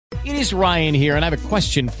It is Ryan here, and I have a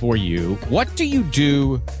question for you. What do you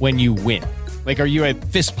do when you win? Like, are you a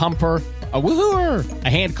fist pumper, a woo-hooer, a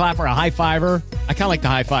hand clapper, a high fiver? I kind of like the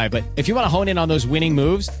high five, but if you want to hone in on those winning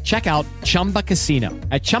moves, check out Chumba Casino.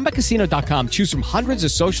 At ChumbaCasino.com, choose from hundreds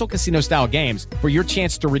of social casino-style games for your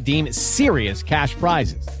chance to redeem serious cash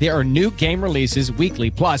prizes. There are new game releases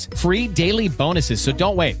weekly, plus free daily bonuses. So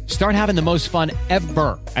don't wait. Start having the most fun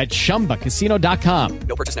ever at ChumbaCasino.com.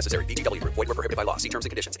 No purchase necessary. VGW Group. Void where prohibited by law. See terms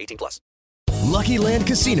and conditions. 18+. Lucky Land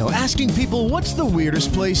Casino, asking people, what's the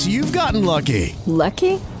weirdest place you've gotten lucky?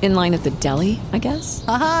 Lucky? In line at the deli, I guess?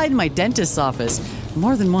 Aha, in my dentist's office.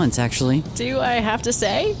 More than once, actually. Do I have to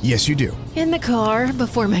say? Yes, you do. In the car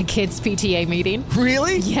before my kids' PTA meeting.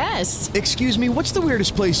 Really? Yes. Excuse me, what's the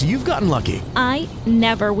weirdest place you've gotten lucky? I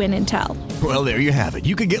never win and tell. Well, there you have it.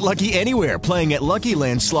 You can get lucky anywhere, playing at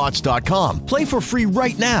LuckyLandSlots.com. Play for free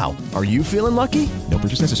right now. Are you feeling lucky? No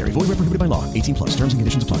purchase necessary. Void where prohibited by law. 18+. Terms and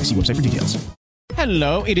conditions apply. See website for details.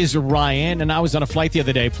 Hello, it is Ryan, and I was on a flight the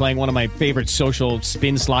other day playing one of my favorite social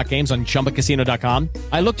spin slot games on ChumbaCasino.com.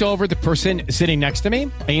 I looked over at the person sitting next to me,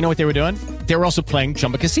 and you know what they were doing? They were also playing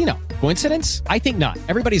Chumba Casino. Coincidence? I think not.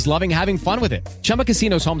 Everybody's loving having fun with it. Chumba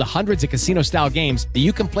Casino is home to hundreds of casino-style games that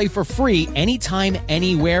you can play for free anytime,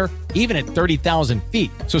 anywhere, even at 30,000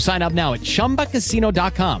 feet. So sign up now at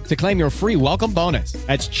ChumbaCasino.com to claim your free welcome bonus.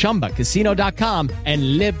 That's ChumbaCasino.com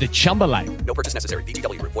and live the Chumba life. No purchase necessary.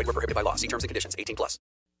 VGW Group. Void where prohibited by law. See terms and conditions. 18+.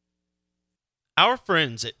 Our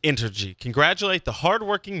friends at Entergy congratulate the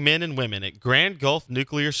hardworking men and women at Grand Gulf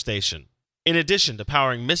Nuclear Station. In addition to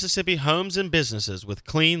powering Mississippi homes and businesses with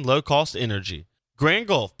clean, low-cost energy, Grand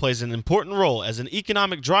Gulf plays an important role as an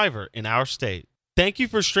economic driver in our state. Thank you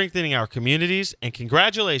for strengthening our communities, and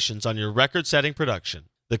congratulations on your record-setting production.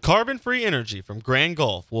 The carbon-free energy from Grand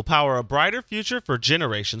Gulf will power a brighter future for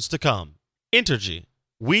generations to come. Entergy.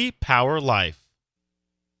 We power life.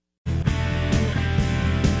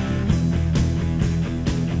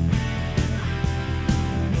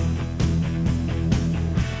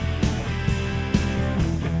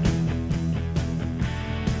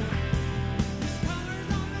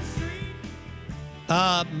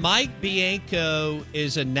 Mike Bianco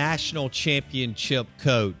is a national championship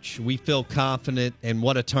coach. We feel confident, and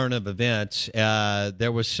what a turn of events.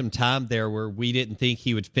 There was some time there where we didn't think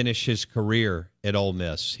he would finish his career at Ole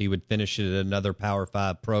Miss. He would finish it at another Power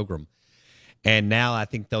 5 program. And now I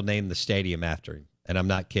think they'll name the stadium after him, and I'm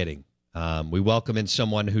not kidding. We welcome in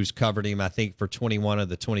someone who's covered him, I think, for 21 of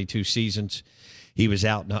the 22 seasons. He was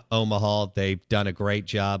out in Omaha. They've done a great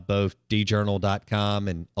job, both djournal.com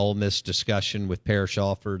and Ole Miss Discussion with Parrish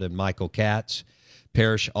Alford and Michael Katz.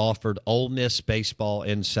 Parrish Alford, Ole Miss Baseball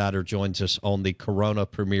Insider, joins us on the Corona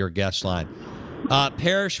Premier Guest Line.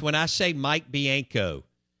 Parrish, when I say Mike Bianco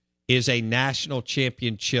is a national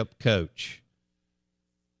championship coach,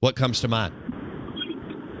 what comes to mind?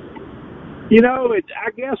 You know,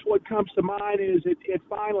 I guess what comes to mind is it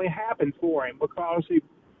finally happened for him, because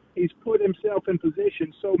he's put himself in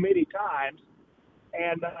position so many times,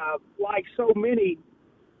 and like so many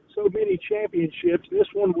championships, this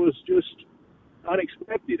one was just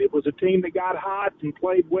unexpected. It was a team that got hot and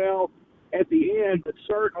played well at the end, but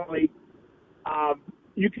certainly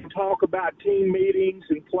you can talk about team meetings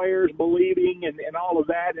and players believing and all of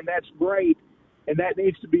that, and that's great, and that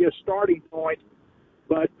needs to be a starting point.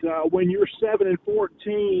 But when you're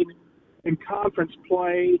 7-14 in conference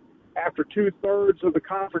play after 2/3 of the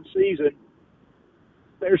conference season,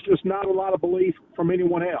 there's just not a lot of belief from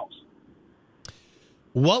anyone else.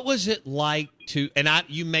 What was it like to, and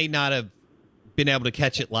you may not have been able to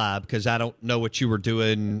catch it live because I don't know what you were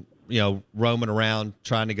doing, roaming around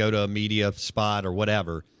trying to go to a media spot or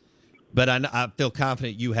whatever, but I feel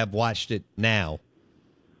confident you have watched it now.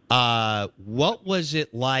 What was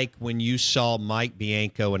it like when you saw Mike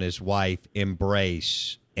Bianco and his wife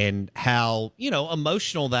embrace, and how,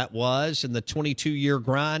 emotional that was, and the 22-year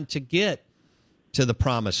grind to get to the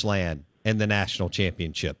promised land and the national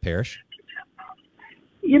championship, Parrish?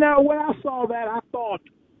 When I saw that, I thought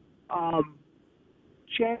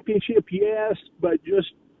championship, yes, but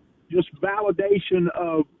just validation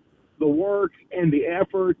of the work and the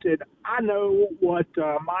effort. And I know what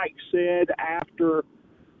Mike said after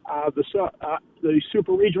the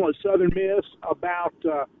Super Regional at Southern Miss about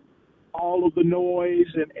all of the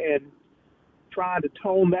noise and trying to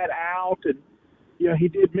tone that out. And, he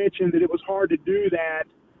did mention that it was hard to do that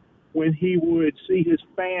when he would see his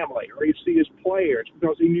family or he'd see his players,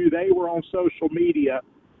 because he knew they were on social media,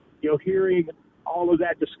 hearing all of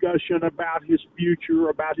that discussion about his future,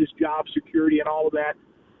 about his job security and all of that.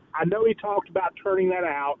 I know he talked about turning that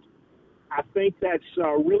out. I think that's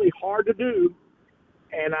really hard to do.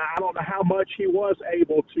 And I don't know how much he was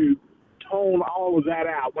able to tone all of that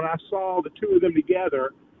out. When I saw the two of them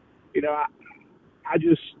together, you know, I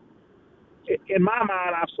just, in my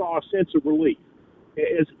mind, I saw a sense of relief.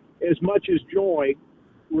 As much as joy,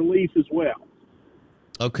 relief as well.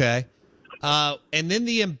 Okay. And then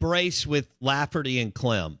the embrace with Lafferty and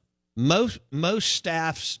Clem. Most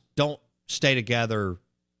staffs don't stay together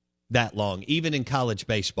that long, even in college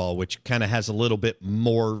baseball, which kind of has a little bit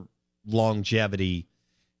more longevity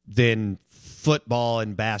than football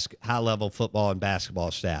and high-level football and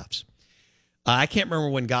basketball staffs. I can't remember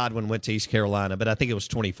when Godwin went to East Carolina, but I think it was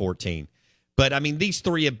 2014. But, I mean, these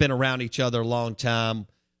three have been around each other a long time.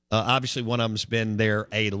 Obviously, one of them's been there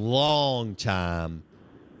a long time.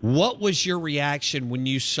 What was your reaction when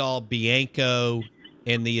you saw Bianco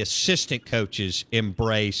and the assistant coaches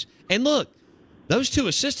embrace? And look, those two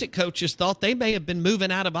assistant coaches thought they may have been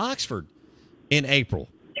moving out of Oxford in April.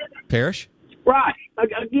 Parrish? Right.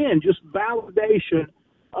 Again, just validation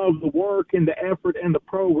of the work and the effort and the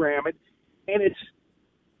program. And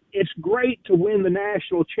it's great to win the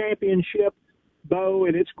national championship, Bo,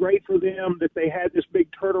 and it's great for them that they had this big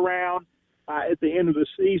turnaround at the end of the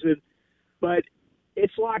season. But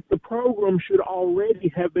it's like the program should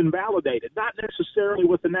already have been validated, not necessarily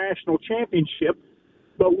with the national championship,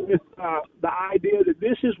 but with the idea that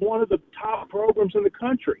this is one of the top programs in the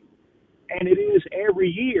country, and it is every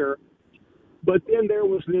year. But then there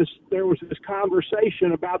was this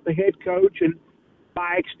conversation about the head coach and,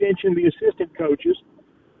 by extension, the assistant coaches.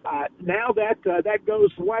 Now that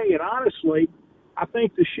goes away, and honestly, I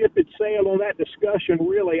think the ship had sailed on that discussion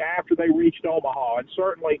really after they reached Omaha, and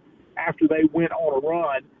certainly after they went on a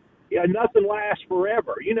run. You know, nothing lasts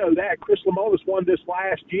forever. You know that. Chris Lemonis won this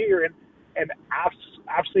last year, and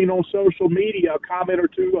I've seen on social media a comment or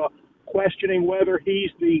two questioning whether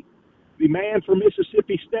he's the man for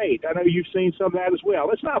Mississippi State. I know you've seen some of that as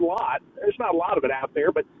well. It's not a lot. There's not a lot of it out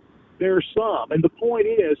there, but there's some. And the point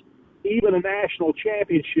is, even a national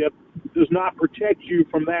championship does not protect you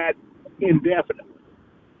from that indefinitely.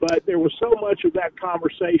 But there was so much of that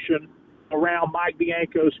conversation around Mike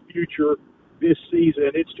Bianco's future this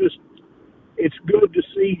season. It's good to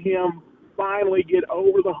see him finally get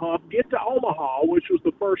over the hump, get to Omaha, which was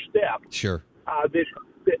the first step. Sure.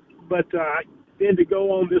 But then to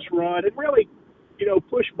go on this run and really, you know,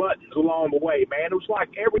 push buttons along the way, man. It was like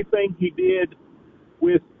everything he did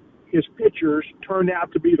with his pitchers turned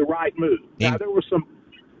out to be the right move. Now, there was some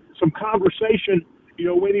conversation, you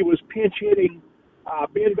know, when he was pinch hitting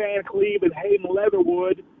Ben Van Cleve and Hayden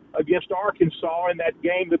Leatherwood against Arkansas in that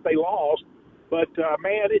game that they lost. But,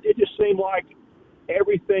 man, it just seemed like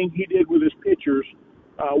everything he did with his pitchers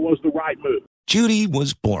was the right move. Judy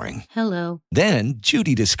was boring. Hello. Then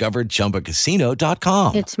Judy discovered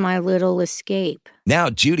ChumbaCasino.com. It's my little escape. Now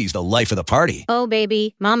Judy's the life of the party. Oh,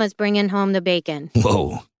 baby, mama's bringing home the bacon.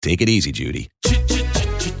 Whoa, take it easy, Judy.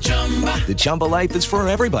 The Chumba life is for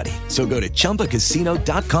everybody. So go to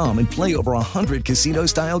ChumbaCasino.com and play over 100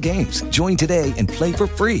 casino-style games. Join today and play for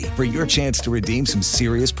free for your chance to redeem some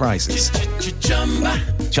serious prizes.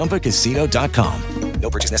 ChumbaCasino.com. No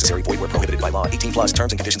purchase necessary. Void where prohibited by law. 18 plus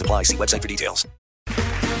terms and conditions apply. See website for details.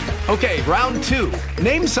 Okay, round two.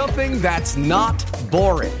 Name something that's not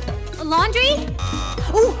boring. A laundry?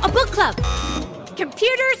 Ooh, a book club.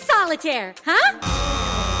 Computer solitaire, huh?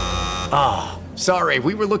 Ah, oh, sorry.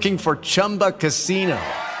 We were looking for Chumba Casino.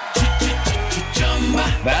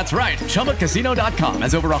 That's right. ChumbaCasino.com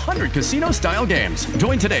has over 100 casino-style games.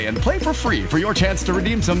 Join today and play for free for your chance to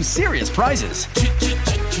redeem some serious prizes.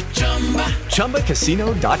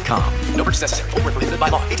 ChumbaCasino.com. No purchase necessary. Void where prohibited by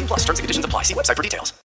law. 18 plus terms and conditions apply. See website for details.